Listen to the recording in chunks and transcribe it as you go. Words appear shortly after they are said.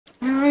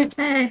Alright.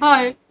 Hey.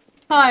 Hi.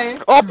 Hi.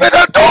 Open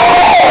the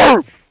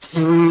door!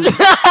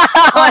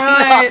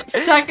 Alright,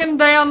 second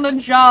day on the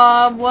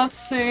job. Let's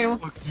see.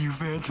 Fuck you,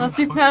 Phantom. Let's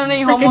see if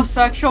any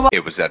homosexual.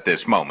 It was at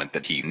this moment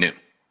that he knew.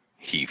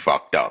 He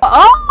fucked up.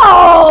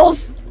 Oh!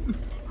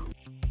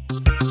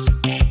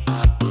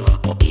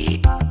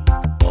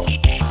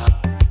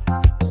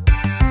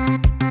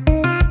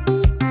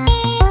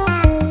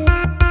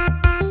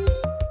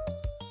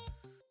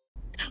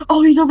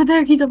 Oh, he's over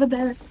there. He's over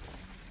there.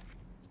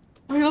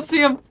 Wait, let's see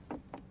him.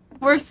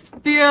 Where's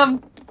the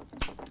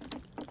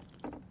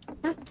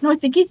No, I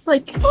think he's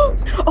like.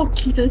 Oh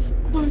Jesus.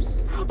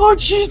 Oh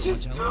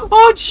Jesus!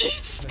 Oh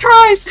Jesus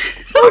Christ!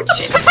 Oh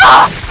Jesus!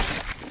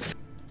 Ah!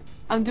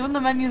 I'm doing the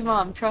menus,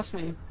 Mom. Trust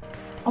me.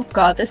 Oh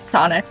God, this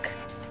Sonic.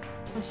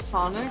 There's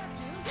Sonic.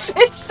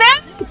 It's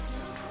Sonic!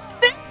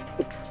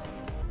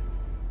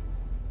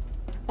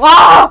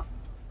 Wow!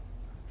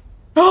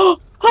 Oh!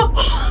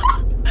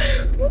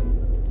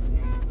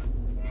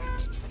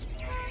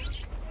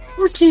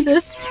 Oh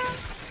Jesus!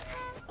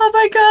 Oh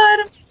my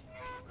God!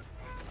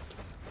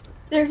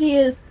 There he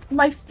is,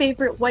 my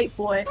favorite white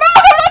boy. No,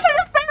 that's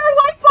your favorite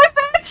white boy,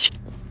 bitch!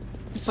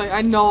 Sorry,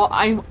 I know.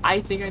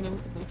 I think I know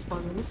what the next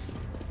one is.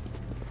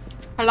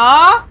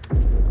 Hello?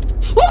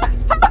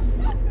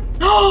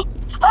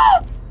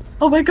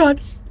 Oh my God!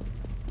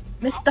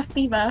 Mr.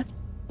 Fever.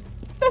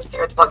 Bestie,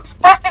 what the fuck?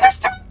 Bestie, there's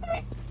 2 or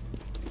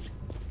 3!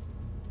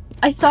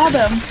 I saw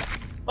them.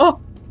 Oh!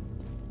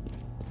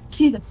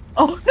 Jesus.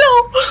 Oh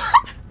no!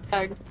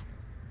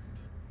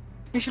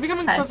 You should be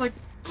coming Hi. towards like.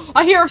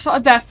 I hear a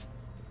death.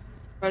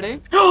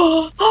 Ready?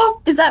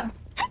 Oh! Is that.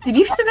 Did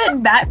you submit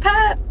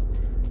MatPat?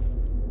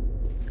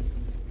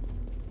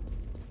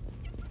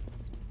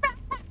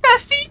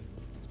 Bestie!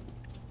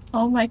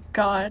 Oh my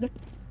God.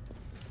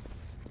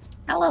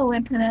 Hello,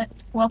 Internet.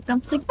 Welcome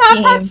to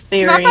Game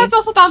Theory. MatPat's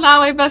also down that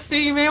way,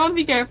 Bestie. You may want to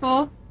be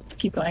careful.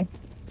 Keep going.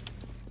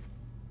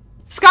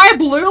 Sky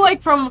Blue,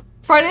 like from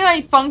Friday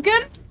Night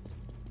Funkin'?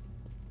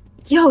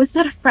 Yo, is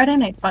that a Friday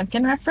Night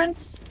Funkin'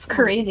 reference?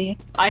 Crazy.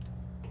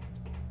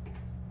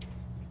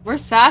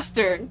 Where's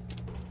Saster?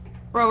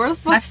 Bro, where the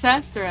fuck's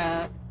Saster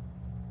at?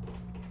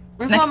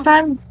 Where's Next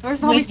time,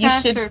 Where's the homie you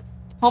should- Saster?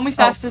 Homie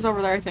Saster's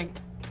over there, I think.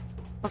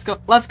 Let's go.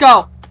 Let's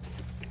go!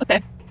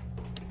 Okay.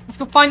 Let's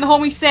go find the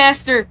homie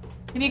Saster!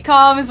 We need to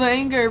calm his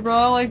anger,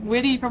 bro. Like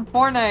Witty from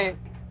Fortnite.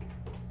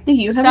 Do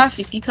you have a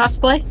Sticky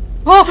cosplay?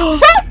 Oh!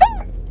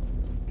 Saster!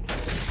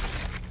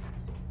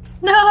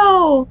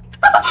 No!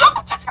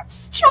 I just got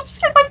jump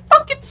scared by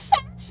fucking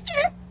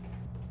Saster!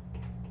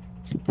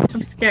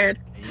 I'm scared.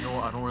 You know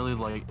what? I don't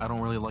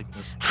really like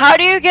this. How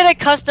do you get a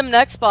custom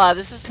neck spot?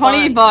 This is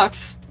 20 fun.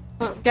 bucks.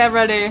 Get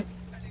ready.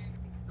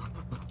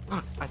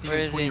 I think Where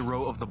it's is 20 he?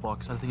 row of the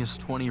box. I think it's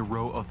 20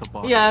 row of the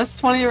box. Yes,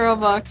 20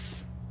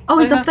 Robux. Oh,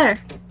 he's up there.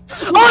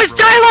 Oh, it's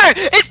Tyler!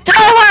 It's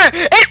Tyler!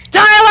 It's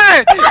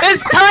Tyler!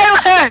 It's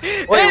Tyler!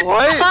 Wait, it's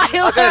what? I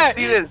Tyler! gotta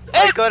see this. I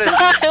It's gotta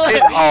Tyler! see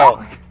it.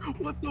 Oh.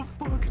 What the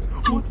fuck?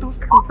 What the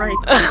Christ.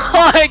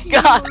 Oh my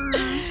God!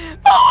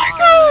 Oh my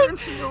god!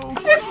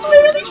 It's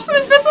literally just an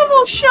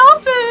invisible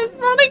Shelton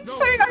running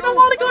saying I don't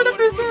want to go to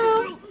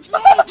Brazil! It's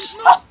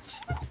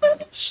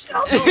literally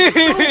Shelton! I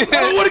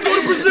don't want to go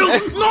to Brazil!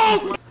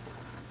 No!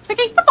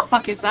 Sticky, what the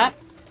fuck is that?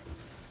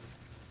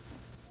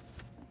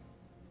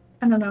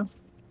 I don't know.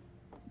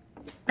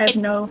 I have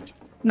no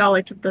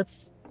knowledge of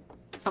this.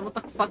 What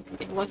the fuck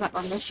was that?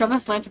 I'm gonna shove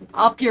this lantern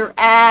up your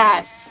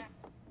ass!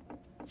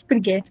 It's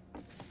pretty gay.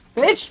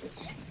 Bitch!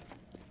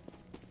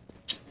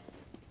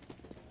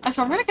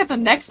 So I'm gonna get the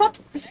next one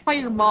to crucify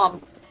your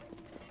mom.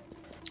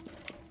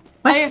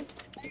 What?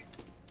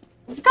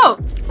 Let's go!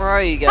 Where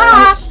are you guys?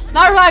 Ah!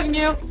 Not reviving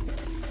you!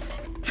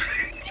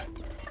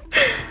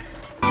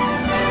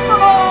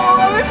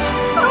 Oh, it's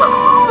so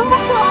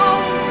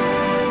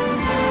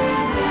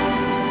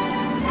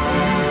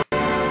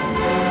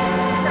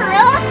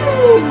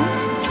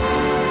Christ!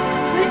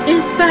 What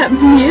is that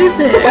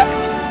music?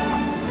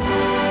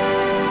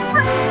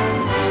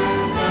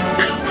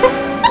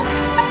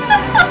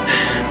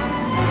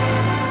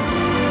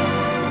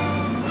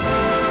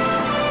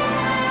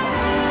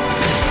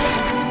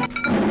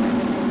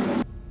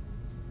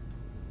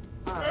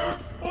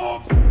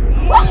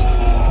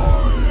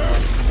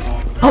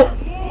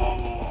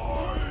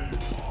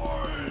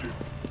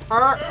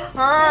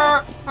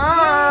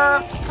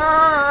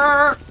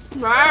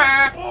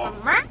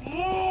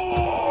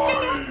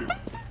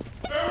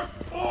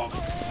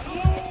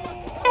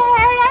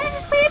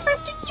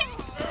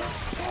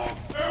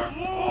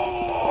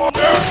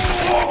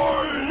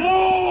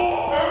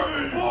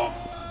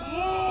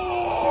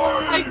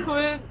 I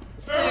couldn't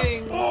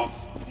sing.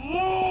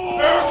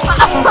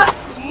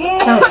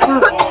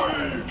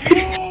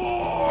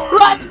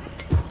 Run!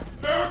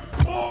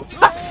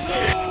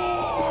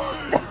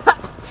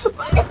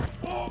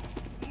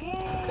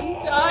 I'm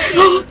dying.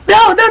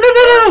 No!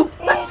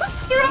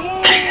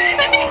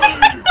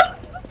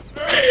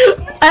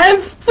 I'm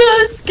so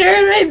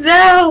scared right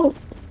now!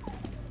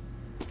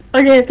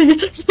 Okay, I think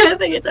it's okay, I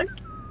think it's okay.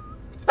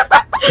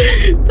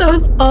 That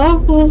was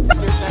awful.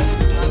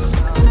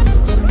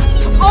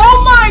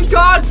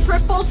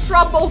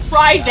 trouble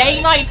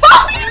Friday night.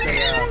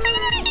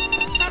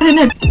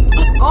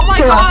 Oh my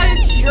god,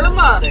 it's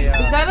Sherma.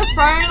 Is that a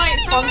Friday Night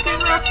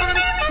Funkin' reference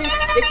to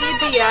Sticky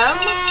BM?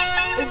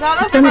 Is that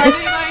a Friday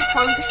Night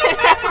Funkin'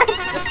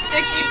 reference to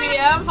Sticky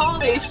BM?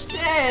 Holy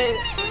shit.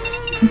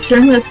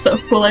 Germa is so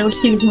cool, I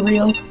wish he was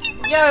real.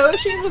 Yeah, I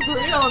wish he was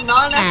real,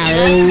 not an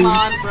FNX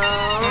mod, bro.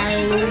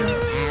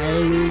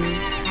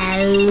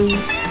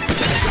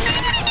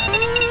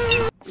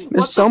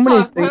 There's so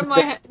many things.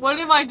 What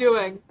am I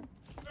doing?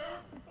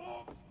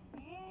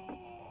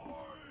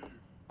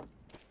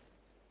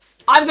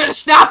 I'm gonna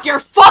snap your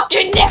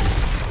fucking neck!